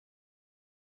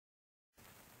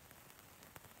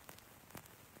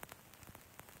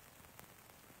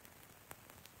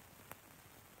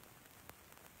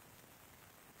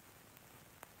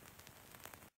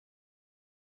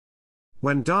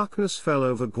When darkness fell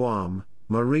over Guam,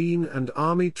 Marine and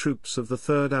Army troops of the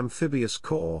 3rd Amphibious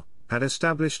Corps had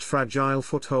established fragile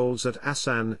footholds at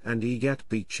Asan and Agat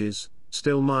beaches,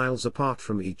 still miles apart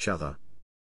from each other.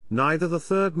 Neither the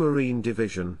 3rd Marine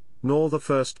Division, nor the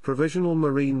 1st Provisional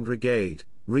Marine Brigade,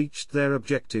 reached their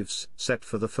objectives set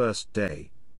for the first day.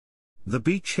 The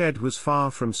beachhead was far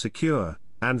from secure,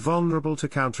 and vulnerable to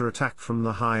counterattack from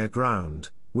the higher ground,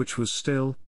 which was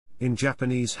still in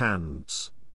Japanese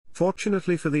hands.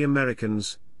 Fortunately for the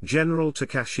Americans, General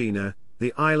Takashina,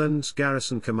 the island's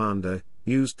garrison commander,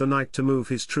 used the night to move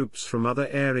his troops from other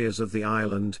areas of the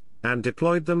island, and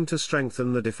deployed them to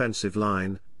strengthen the defensive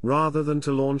line, rather than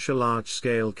to launch a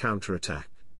large-scale counterattack.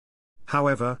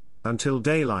 However, until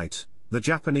daylight, the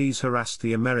Japanese harassed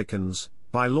the Americans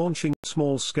by launching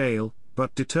small-scale,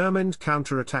 but determined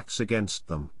counterattacks against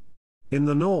them. In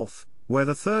the north, where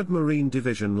the 3rd Marine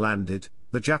Division landed,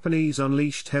 the Japanese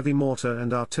unleashed heavy mortar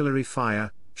and artillery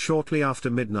fire shortly after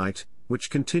midnight, which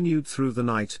continued through the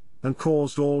night, and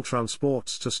caused all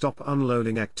transports to stop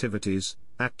unloading activities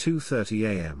at 2:30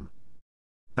 a.m.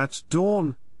 At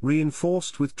dawn,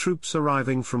 reinforced with troops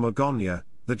arriving from Ogonia,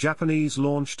 the Japanese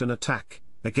launched an attack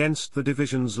against the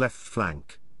division's left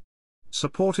flank.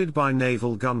 Supported by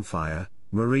naval gunfire,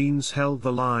 Marines held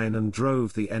the line and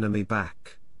drove the enemy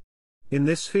back. In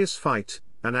this fierce fight,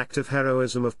 an act of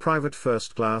heroism of Private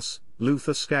First Class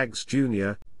Luther Skaggs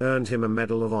Jr. earned him a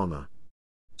Medal of Honor.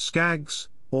 Skaggs,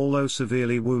 although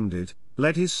severely wounded,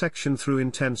 led his section through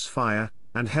intense fire,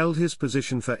 and held his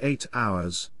position for 8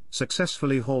 hours,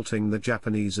 successfully halting the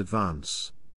Japanese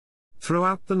advance.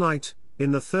 Throughout the night,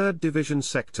 in the 3rd Division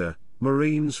sector,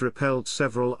 Marines repelled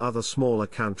several other smaller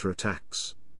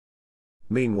counterattacks.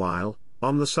 Meanwhile,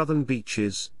 on the southern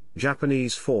beaches,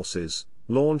 Japanese forces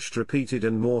launched repeated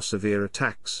and more severe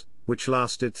attacks, which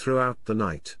lasted throughout the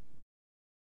night.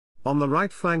 On the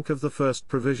right flank of the 1st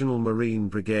Provisional Marine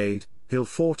Brigade, Hill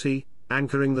 40,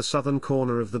 anchoring the southern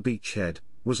corner of the beachhead,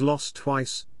 was lost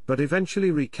twice, but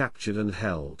eventually recaptured and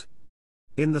held.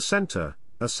 In the center,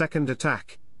 a second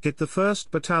attack hit the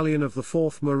 1st Battalion of the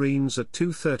 4th Marines at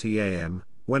 2:30 a.m.,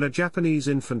 when a Japanese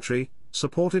infantry,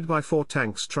 supported by 4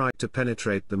 tanks, tried to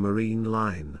penetrate the Marine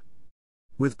line.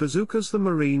 With bazookas the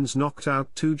Marines knocked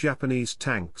out 2 Japanese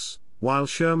tanks, while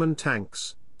Sherman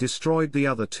tanks destroyed the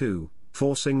other 2,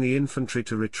 forcing the infantry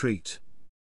to retreat.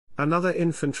 Another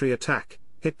infantry attack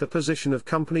hit the position of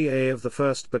Company A of the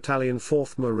 1st Battalion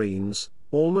 4th Marines,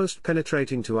 almost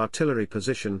penetrating to artillery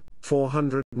position,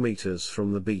 400 meters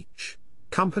from the beach.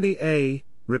 Company A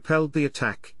repelled the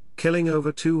attack, killing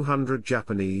over 200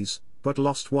 Japanese, but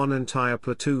lost 1 entire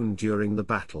platoon during the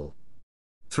battle.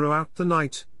 Throughout the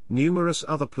night, numerous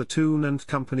other platoon and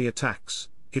company attacks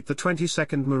hit the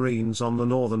 22nd Marines on the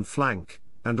northern flank,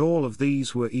 and all of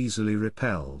these were easily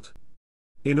repelled.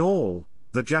 In all,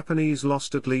 the Japanese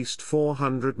lost at least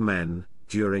 400 men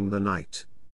during the night.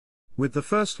 With the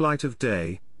first light of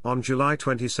day, on July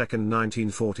 22,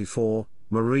 1944,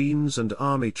 Marines and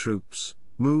Army troops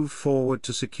moved forward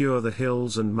to secure the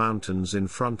hills and mountains in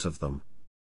front of them.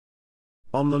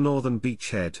 On the northern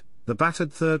beachhead, the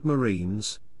battered 3rd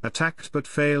Marines attacked but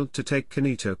failed to take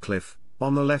Canito Cliff,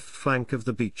 on the left flank of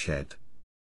the beachhead.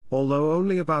 Although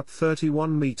only about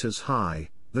 31 meters high,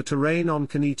 the terrain on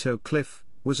Canito Cliff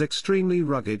was extremely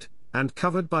rugged, and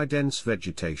covered by dense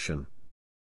vegetation.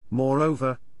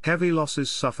 Moreover, heavy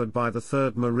losses suffered by the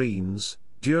 3rd Marines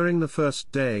during the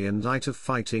first day and night of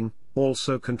fighting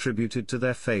also contributed to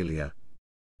their failure.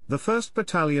 The 1st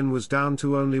Battalion was down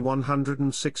to only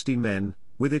 160 men,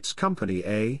 with its Company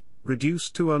A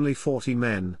reduced to only 40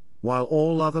 men, while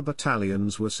all other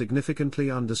battalions were significantly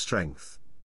under strength.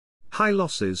 High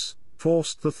losses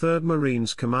forced the 3rd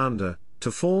Marines commander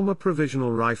to form a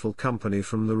provisional rifle company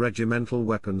from the Regimental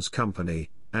Weapons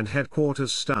Company and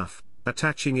headquarters staff,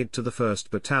 attaching it to the 1st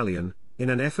Battalion, in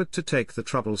an effort to take the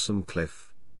troublesome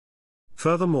cliff.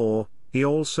 Furthermore, he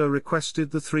also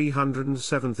requested the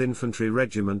 307th Infantry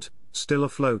Regiment, still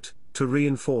afloat, to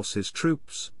reinforce his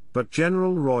troops, but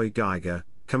General Roy Geiger,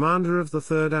 commander of the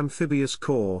 3rd Amphibious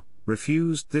Corps,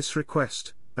 refused this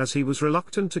request, as he was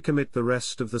reluctant to commit the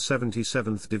rest of the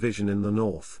 77th Division in the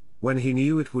north, when he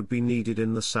knew it would be needed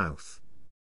in the south.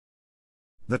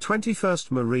 The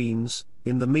 21st Marines,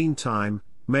 in the meantime,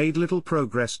 made little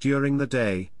progress during the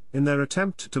day, in their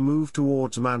attempt to move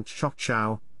towards Mount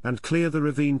Choctaw, and clear the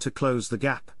ravine to close the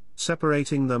gap,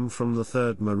 separating them from the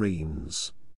 3rd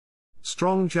Marines.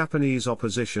 Strong Japanese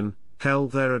opposition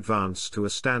held their advance to a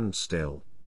standstill.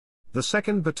 The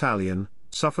 2nd Battalion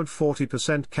suffered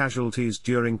 40% casualties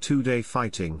during 2-day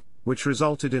fighting, which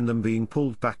resulted in them being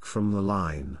pulled back from the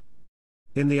line.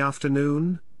 In the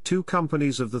afternoon, 2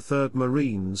 companies of the 3rd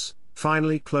Marines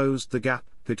finally closed the gap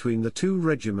between the two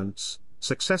regiments,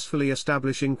 successfully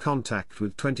establishing contact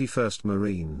with 21st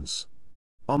Marines.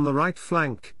 On the right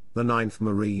flank, the 9th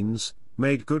Marines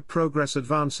made good progress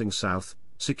advancing south,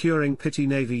 securing Petty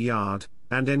Navy Yard,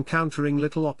 and encountering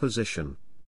little opposition.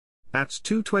 At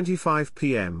 2:25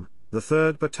 p.m., the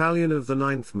 3rd Battalion of the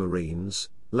 9th Marines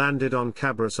landed on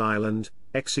Cabras Island,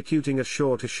 executing a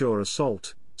shore-to-shore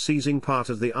assault, seizing part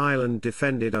of the island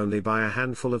defended only by a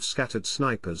handful of scattered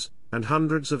snipers, and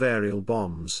hundreds of aerial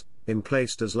bombs,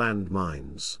 emplaced as land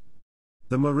mines.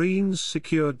 The Marines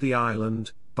secured the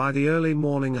island by the early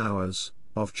morning hours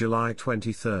of July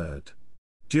 23.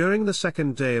 During the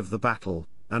second day of the battle,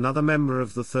 another member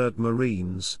of the 3rd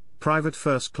Marines, Private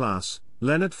First Class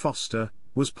Leonard Foster,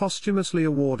 was posthumously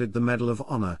awarded the Medal of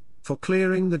Honor for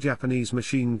clearing the Japanese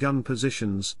machine gun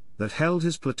positions that held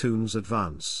his platoon's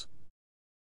advance.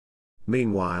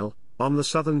 Meanwhile, on the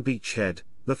southern beachhead,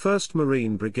 the 1st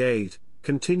Marine Brigade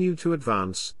continued to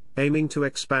advance, aiming to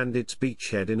expand its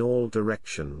beachhead in all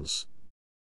directions.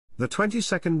 The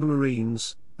 22nd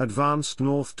Marines advanced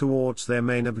north towards their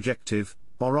main objective,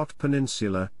 Orot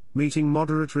Peninsula, meeting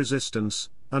moderate resistance,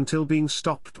 until being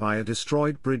stopped by a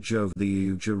destroyed bridge over the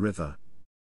Iuja River.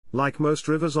 Like most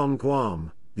rivers on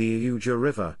Guam, the Iuja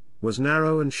River was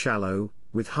narrow and shallow,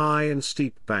 with high and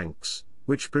steep banks,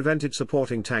 which prevented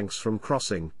supporting tanks from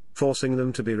crossing, forcing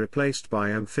them to be replaced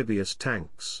by amphibious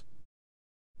tanks.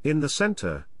 In the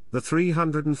center, the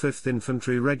 305th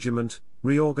Infantry Regiment,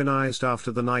 reorganized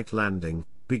after the night landing,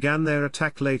 began their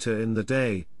attack later in the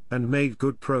day, and made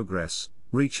good progress,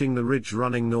 reaching the ridge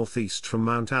running northeast from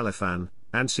Mount Alifan,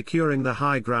 and securing the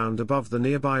high ground above the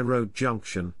nearby road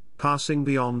junction, passing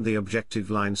beyond the objective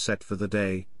line set for the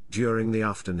day, during the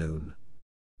afternoon.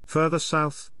 Further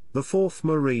south, the 4th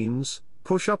Marines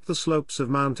push up the slopes of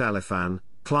Mount Alifan,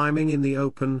 climbing in the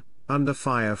open, under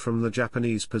fire from the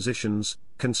Japanese positions,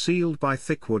 concealed by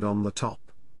thick wood on the top.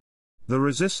 The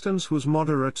resistance was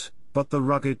moderate, but the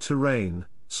rugged terrain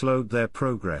slowed their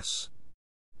progress.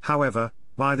 However,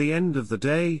 by the end of the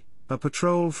day, a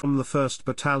patrol from the 1st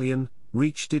Battalion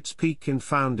reached its peak and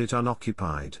found it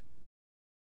unoccupied.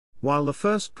 While the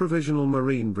 1st Provisional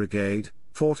Marine Brigade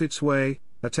fought its way,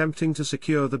 attempting to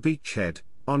secure the beachhead,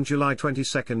 on July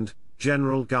 22,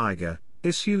 General Geiger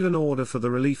issued an order for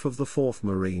the relief of the 4th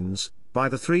Marines by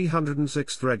the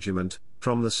 306th Regiment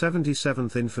from the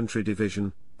 77th Infantry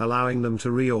Division, allowing them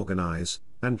to reorganize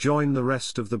and join the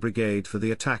rest of the brigade for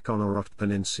the attack on Orot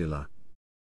Peninsula.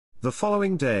 The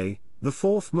following day, the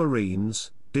 4th Marines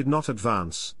did not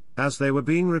advance, as they were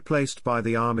being replaced by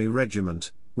the Army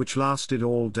Regiment, which lasted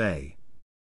all day.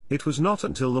 It was not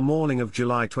until the morning of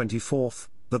July 24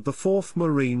 that the 4th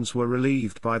Marines were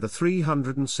relieved by the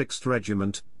 306th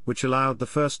Regiment, which allowed the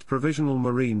 1st Provisional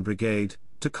Marine Brigade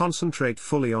to concentrate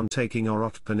fully on taking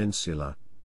Orot Peninsula.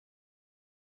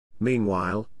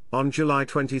 Meanwhile, on July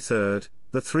 23,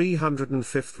 the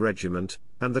 305th Regiment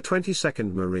and the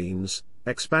 22nd Marines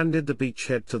expanded the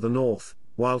beachhead to the north,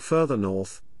 while further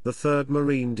north, the 3rd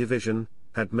Marine Division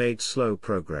had made slow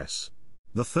progress.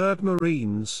 The 3rd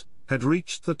Marines had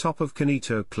reached the top of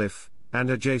Canito Cliff and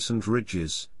adjacent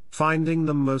ridges, finding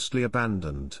them mostly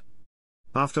abandoned.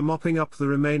 After mopping up the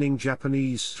remaining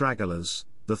Japanese stragglers,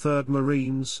 the 3rd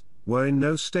Marines were in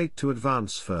no state to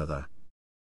advance further.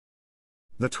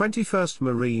 The 21st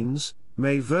Marines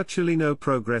made virtually no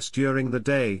progress during the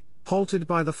day, halted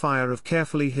by the fire of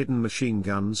carefully hidden machine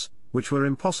guns, which were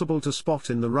impossible to spot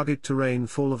in the rugged terrain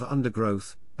full of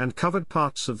undergrowth, and covered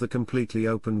parts of the completely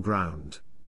open ground.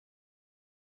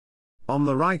 On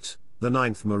the right, the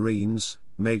 9th Marines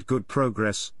made good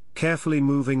progress, carefully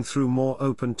moving through more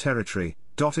open territory,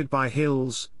 dotted by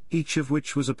hills, each of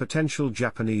which was a potential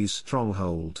Japanese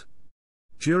stronghold.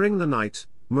 During the night,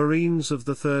 Marines of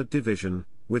the 3rd Division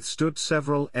withstood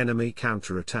several enemy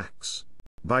counterattacks.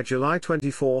 By July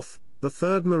 24, the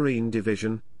 3rd Marine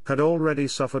Division had already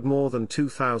suffered more than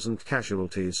 2,000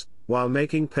 casualties, while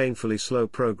making painfully slow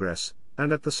progress,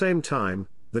 and at the same time,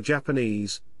 the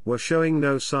Japanese were showing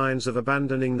no signs of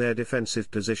abandoning their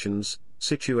defensive positions,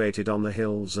 situated on the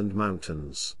hills and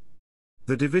mountains.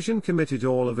 The division committed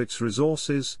all of its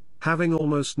resources, having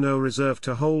almost no reserve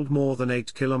to hold more than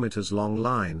 8 kilometers long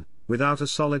line, without a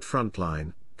solid front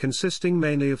line, consisting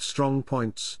mainly of strong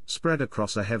points spread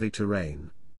across a heavy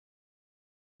terrain.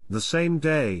 The same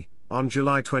day, on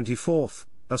July 24,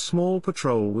 a small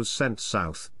patrol was sent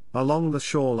south, along the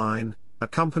shoreline,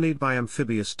 accompanied by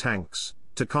amphibious tanks,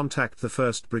 to contact the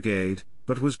 1st Brigade,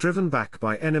 but was driven back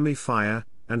by enemy fire,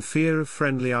 and fear of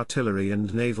friendly artillery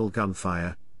and naval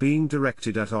gunfire, being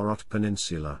directed at Orot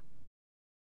Peninsula.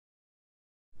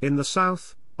 In the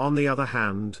south, on the other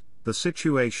hand, the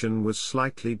situation was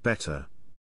slightly better.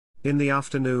 In the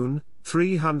afternoon,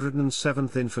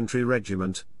 307th Infantry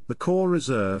Regiment, the Corps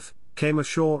Reserve, came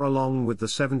ashore along with the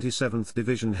 77th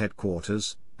Division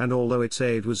headquarters, and although its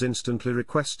aid was instantly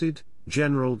requested,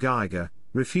 General Geiger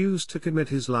refused to commit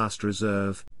his last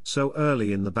reserve so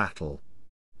early in the battle.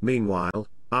 Meanwhile,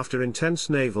 after intense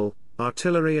naval,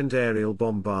 artillery and aerial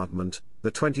bombardment,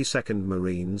 the 22nd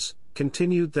Marines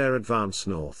continued their advance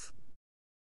north.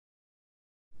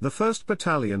 The 1st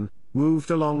Battalion moved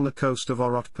along the coast of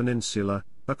Orot Peninsula,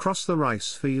 across the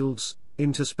rice fields,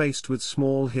 interspaced with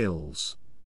small hills.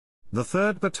 The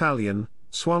 3rd Battalion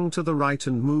swung to the right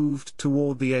and moved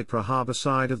toward the Ypres harbour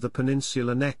side of the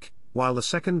peninsula neck, while the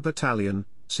 2nd Battalion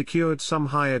secured some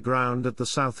higher ground at the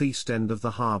southeast end of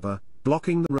the harbour,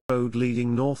 blocking the road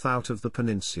leading north out of the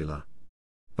peninsula.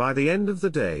 By the end of the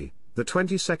day, the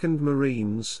 22nd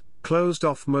Marines closed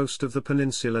off most of the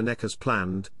peninsula neck as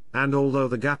planned, and although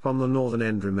the gap on the northern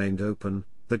end remained open,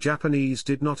 the Japanese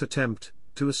did not attempt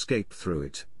to escape through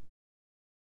it.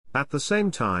 At the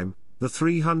same time, the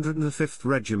 305th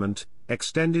Regiment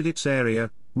extended its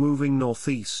area, moving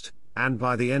northeast, and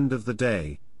by the end of the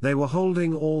day, they were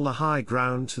holding all the high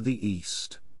ground to the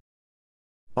east.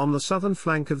 On the southern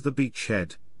flank of the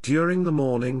Beachhead, during the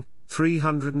morning,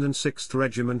 306th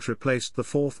Regiment replaced the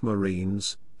 4th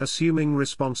Marines, assuming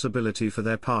responsibility for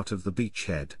their part of the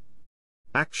Beachhead.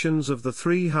 Actions of the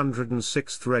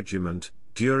 306th Regiment,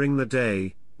 during the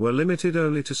day, were limited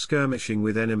only to skirmishing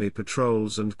with enemy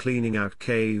patrols and cleaning out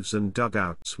caves and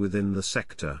dugouts within the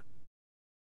sector.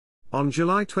 On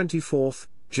July 24,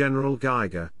 General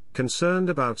Geiger, concerned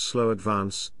about slow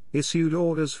advance, issued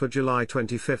orders for July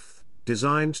 25,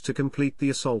 designed to complete the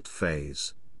assault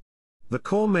phase. The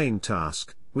Corps' main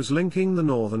task was linking the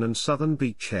northern and southern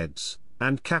beachheads,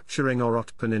 and capturing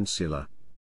Orot Peninsula.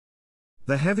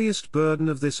 The heaviest burden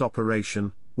of this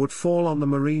operation would fall on the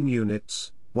Marine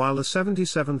units, while the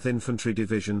 77th Infantry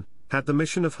Division had the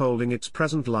mission of holding its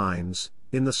present lines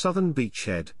in the southern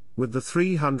beachhead, with the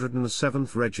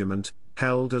 307th Regiment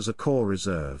held as a Corps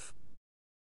Reserve.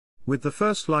 With the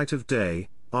first light of day,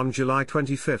 on July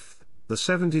 25, the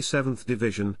 77th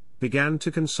Division began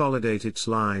to consolidate its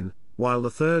line, while the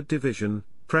 3rd Division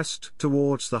pressed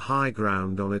towards the high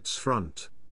ground on its front.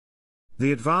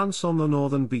 The advance on the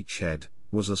northern beachhead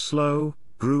was a slow,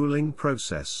 grueling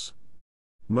process.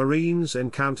 Marines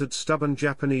encountered stubborn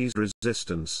Japanese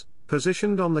resistance,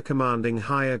 positioned on the commanding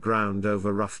higher ground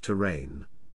over rough terrain.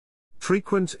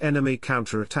 Frequent enemy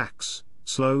counterattacks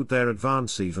slowed their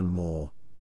advance even more.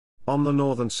 On the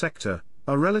northern sector,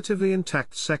 a relatively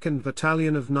intact 2nd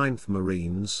Battalion of 9th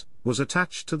Marines was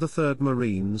attached to the 3rd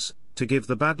Marines, to give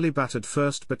the badly battered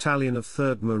 1st Battalion of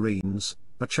 3rd Marines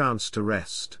a chance to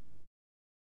rest.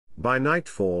 By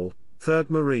nightfall, 3rd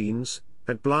Marines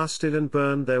had blasted and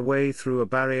burned their way through a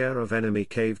barrier of enemy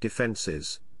cave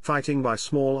defenses, fighting by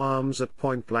small arms at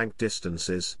point-blank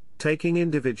distances, taking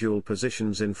individual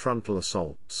positions in frontal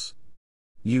assaults.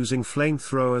 Using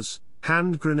flamethrowers,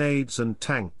 hand grenades and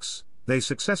tanks, they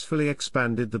successfully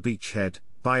expanded the beachhead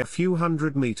by a few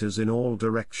hundred meters in all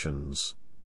directions.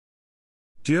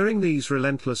 During these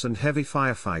relentless and heavy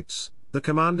firefights, the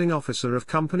commanding officer of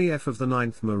Company F of the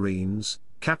 9th Marines,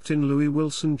 Captain Louis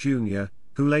Wilson Jr.,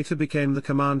 who later became the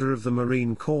commander of the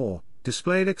Marine Corps,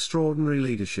 displayed extraordinary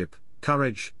leadership,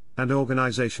 courage, and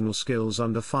organizational skills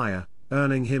under fire,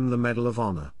 earning him the Medal of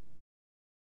Honor.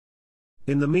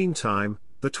 In the meantime,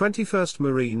 the 21st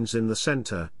Marines in the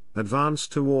center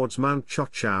advanced towards Mount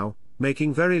Chochow,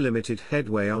 making very limited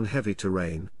headway on heavy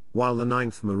terrain, while the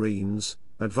 9th Marines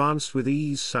advanced with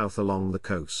ease south along the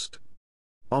coast.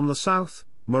 On the south,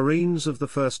 Marines of the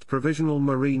 1st Provisional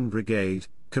Marine Brigade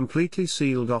completely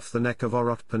sealed off the neck of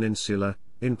Orot Peninsula,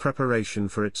 in preparation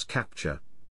for its capture.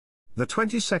 The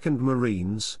 22nd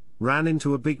Marines ran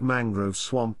into a big mangrove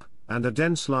swamp, and a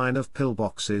dense line of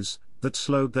pillboxes that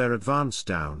slowed their advance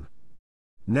down.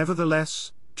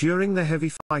 Nevertheless, during the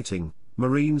heavy fighting,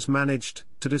 Marines managed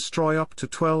to destroy up to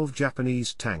 12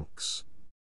 Japanese tanks.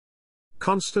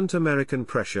 Constant American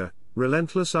pressure,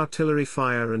 relentless artillery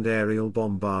fire and aerial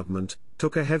bombardment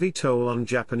took a heavy toll on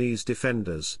Japanese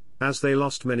defenders, as they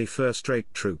lost many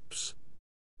first-rate troops.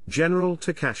 General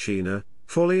Takashina,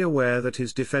 fully aware that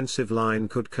his defensive line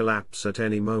could collapse at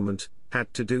any moment,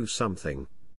 had to do something.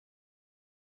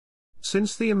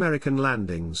 Since the American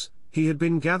landings, he had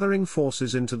been gathering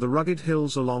forces into the rugged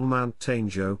hills along Mount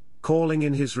Tanjo, calling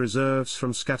in his reserves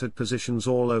from scattered positions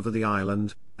all over the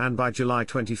island, and by July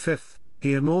 25,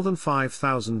 he had more than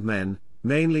 5,000 men,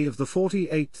 mainly of the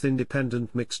 48th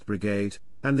Independent Mixed Brigade,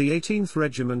 and the 18th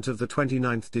Regiment of the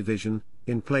 29th Division,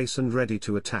 in place and ready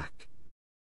to attack.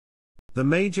 The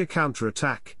major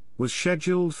counterattack was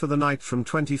scheduled for the night from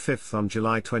 25th on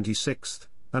July 26,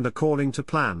 and according to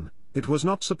plan, it was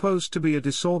not supposed to be a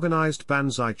disorganized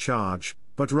banzai charge,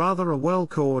 but rather a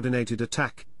well-coordinated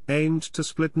attack, aimed to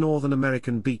split Northern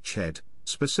American beachhead,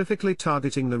 specifically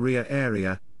targeting the rear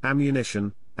area,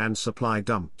 ammunition, and supply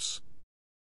dumps.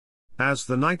 As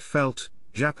the night felt,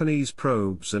 Japanese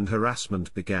probes and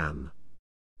harassment began.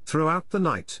 Throughout the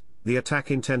night, the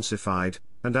attack intensified,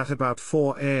 and at about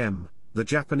 4 a.m., the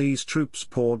Japanese troops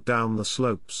poured down the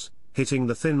slopes, hitting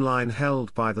the thin line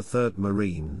held by the 3rd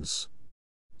Marines.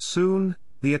 Soon,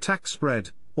 the attack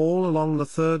spread, all along the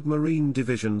 3rd Marine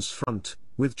Division's front,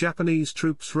 with Japanese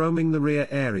troops roaming the rear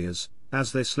areas,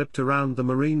 as they slipped around the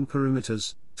marine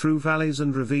perimeters, through valleys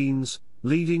and ravines,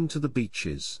 leading to the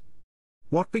beaches.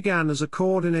 What began as a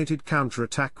coordinated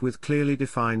counterattack with clearly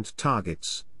defined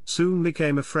targets, soon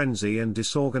became a frenzy and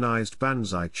disorganized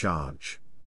banzai charge.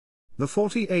 The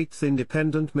 48th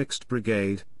Independent Mixed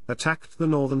Brigade attacked the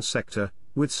northern sector,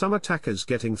 with some attackers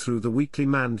getting through the weakly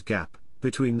manned gap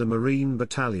between the Marine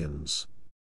battalions.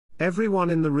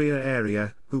 Everyone in the rear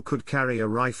area who could carry a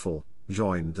rifle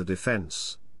joined the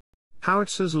defense.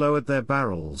 Howitzers lowered their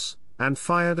barrels and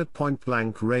fired at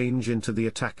point-blank range into the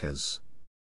attackers.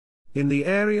 In the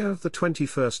area of the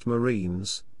 21st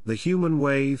Marines, the human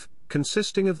wave,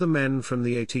 consisting of the men from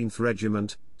the 18th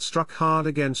Regiment, struck hard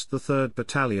against the 3rd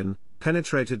Battalion,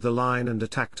 penetrated the line and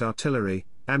attacked artillery,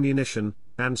 ammunition,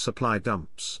 and supply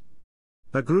dumps.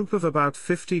 A group of about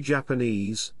 50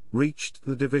 Japanese reached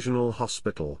the divisional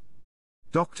hospital.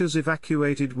 Doctors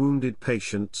evacuated wounded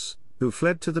patients, who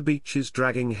fled to the beaches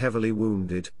dragging heavily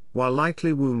wounded, while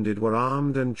lightly wounded were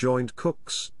armed and joined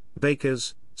cooks,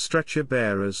 bakers, stretcher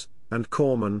bearers, and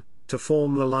corpsmen, to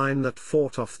form the line that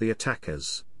fought off the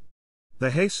attackers. The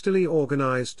hastily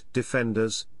organized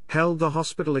defenders held the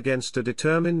hospital against a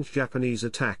determined Japanese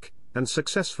attack, and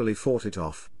successfully fought it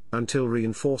off, until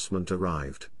reinforcement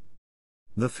arrived.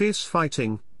 The fierce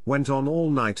fighting went on all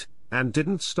night, and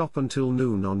didn't stop until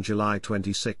noon on July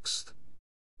 26.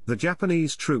 The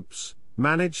Japanese troops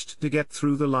managed to get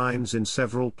through the lines in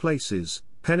several places,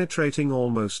 penetrating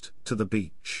almost to the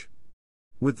beach.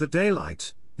 With the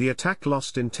daylight, the attack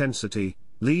lost intensity,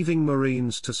 leaving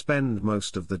Marines to spend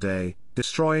most of the day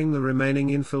destroying the remaining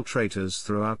infiltrators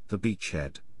throughout the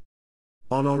beachhead.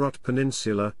 On Agat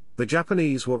Peninsula, the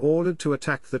Japanese were ordered to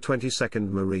attack the 22nd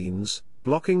Marines,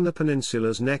 blocking the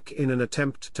peninsula's neck in an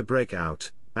attempt to break out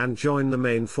and join the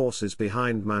main forces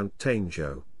behind Mount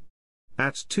Tanjo.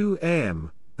 At 2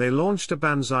 a.m., they launched a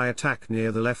banzai attack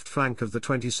near the left flank of the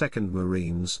 22nd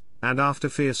Marines, and after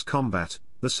fierce combat,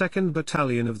 the 2nd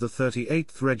Battalion of the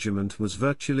 38th Regiment was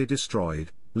virtually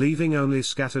destroyed, leaving only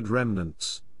scattered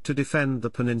remnants to defend the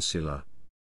peninsula.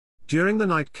 During the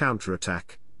night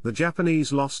counterattack, the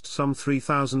Japanese lost some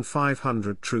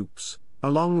 3,500 troops,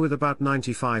 along with about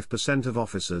 95% of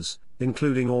officers,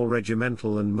 including all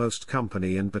regimental and most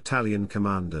company and battalion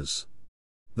commanders.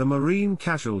 The Marine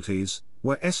casualties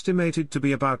were estimated to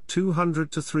be about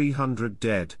 200 to 300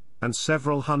 dead, and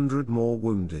several hundred more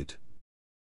wounded.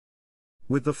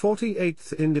 With the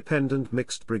 48th Independent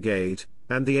Mixed Brigade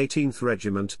and the 18th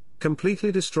Regiment completely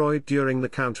destroyed during the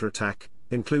counterattack,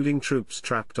 including troops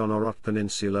trapped on Agat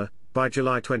Peninsula, by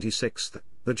July 26,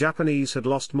 the Japanese had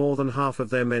lost more than half of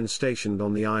their men stationed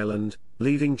on the island,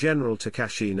 leaving General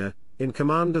Takashina in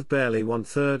command of barely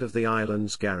one-third of the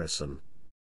island's garrison.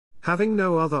 Having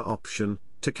no other option,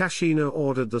 Takashina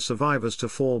ordered the survivors to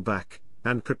fall back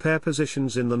and prepare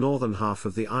positions in the northern half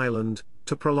of the island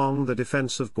to prolong the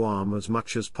defense of Guam as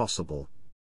much as possible.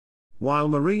 While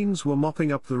Marines were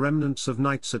mopping up the remnants of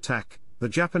night's attack, the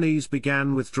Japanese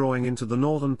began withdrawing into the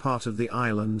northern part of the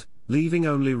island, leaving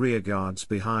only rearguards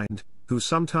behind, who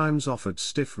sometimes offered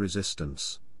stiff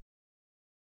resistance.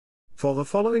 For the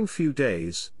following few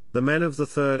days, the men of the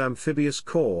 3rd Amphibious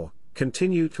Corps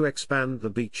continued to expand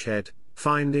the beachhead,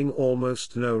 finding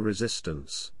almost no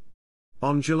resistance.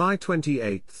 On July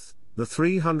 28, the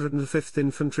 305th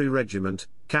Infantry Regiment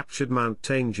captured Mount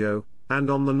Tanjo, and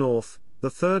on the north, the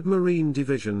 3rd Marine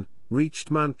Division reached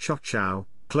Mount Chochow,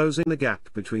 closing the gap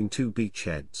between two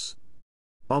beachheads.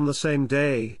 On the same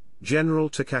day, General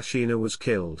Takashina was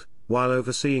killed, while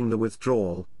overseeing the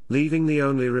withdrawal, leaving the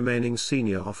only remaining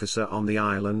senior officer on the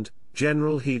island,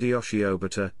 General Hideyoshi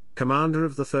Obata, commander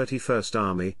of the 31st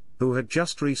Army, who had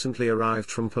just recently arrived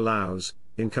from Palaus,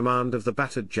 in command of the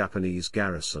battered Japanese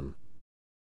garrison.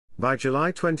 By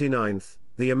July 29,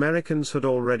 the Americans had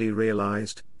already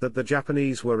realized that the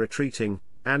Japanese were retreating,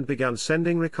 and began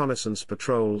sending reconnaissance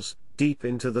patrols deep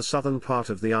into the southern part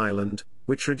of the island,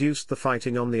 which reduced the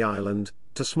fighting on the island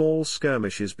to small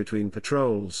skirmishes between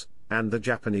patrols and the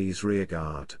Japanese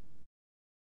rearguard.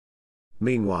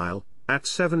 Meanwhile, at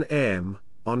 7 a.m.,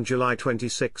 on July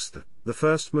 26, the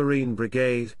 1st Marine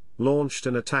Brigade launched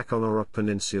an attack on Agat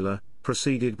Peninsula,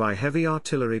 preceded by heavy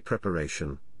artillery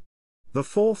preparation. The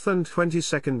 4th and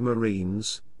 22nd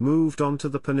Marines moved onto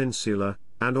the peninsula,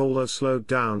 and although slowed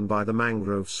down by the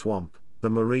mangrove swamp, the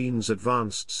Marines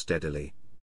advanced steadily.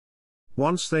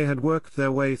 Once they had worked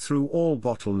their way through all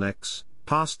bottlenecks,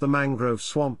 past the mangrove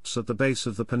swamps at the base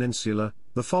of the peninsula,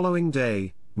 the following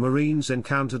day, Marines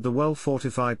encountered the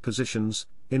well-fortified positions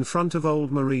in front of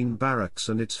Old Marine Barracks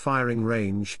and its firing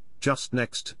range, just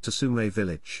next to Sume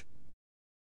village.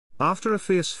 After a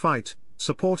fierce fight,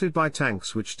 supported by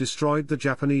tanks which destroyed the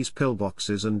Japanese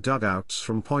pillboxes and dugouts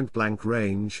from point-blank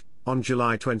range, on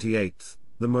July 28,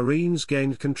 the Marines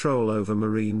gained control over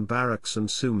Marine Barracks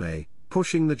and Sume,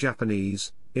 pushing the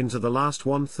Japanese into the last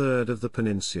one-third of the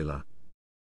peninsula.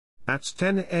 At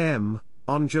 10 a.m.,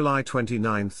 on July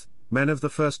 29, men of the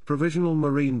 1st Provisional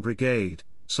Marine Brigade,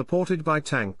 supported by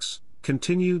tanks,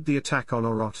 continued the attack on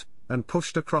Agat, and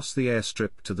pushed across the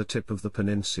airstrip to the tip of the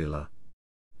peninsula.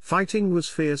 Fighting was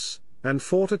fierce, and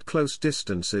fought at close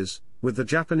distances, with the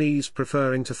Japanese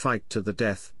preferring to fight to the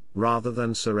death, rather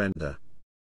than surrender.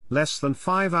 Less than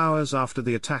 5 hours after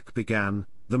the attack began,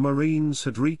 the Marines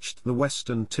had reached the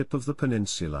western tip of the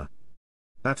peninsula.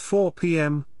 At 4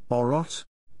 p.m., Agat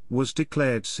was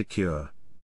declared secure.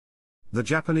 The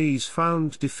Japanese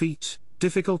found defeat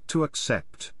difficult to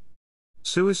accept.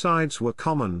 Suicides were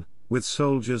common, with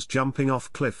soldiers jumping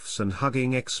off cliffs and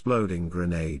hugging exploding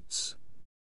grenades.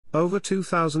 Over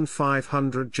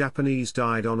 2,500 Japanese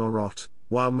died on Agat,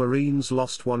 while Marines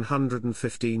lost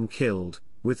 115 killed,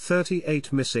 with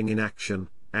 38 missing in action,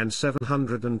 and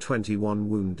 721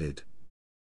 wounded.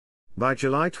 By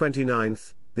July 29,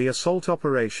 the assault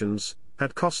operations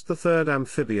had cost the 3rd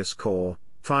Amphibious Corps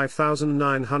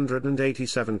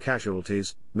 5,987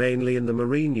 casualties, mainly in the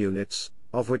marine units,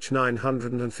 of which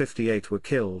 958 were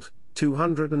killed,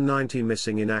 290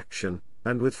 missing in action,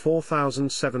 and with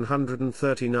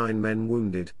 4,739 men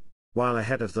wounded, while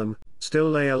ahead of them still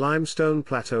lay a limestone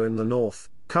plateau in the north,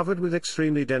 covered with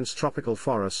extremely dense tropical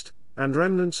forest, and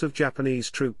remnants of Japanese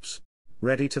troops,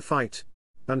 ready to fight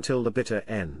until the bitter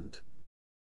end.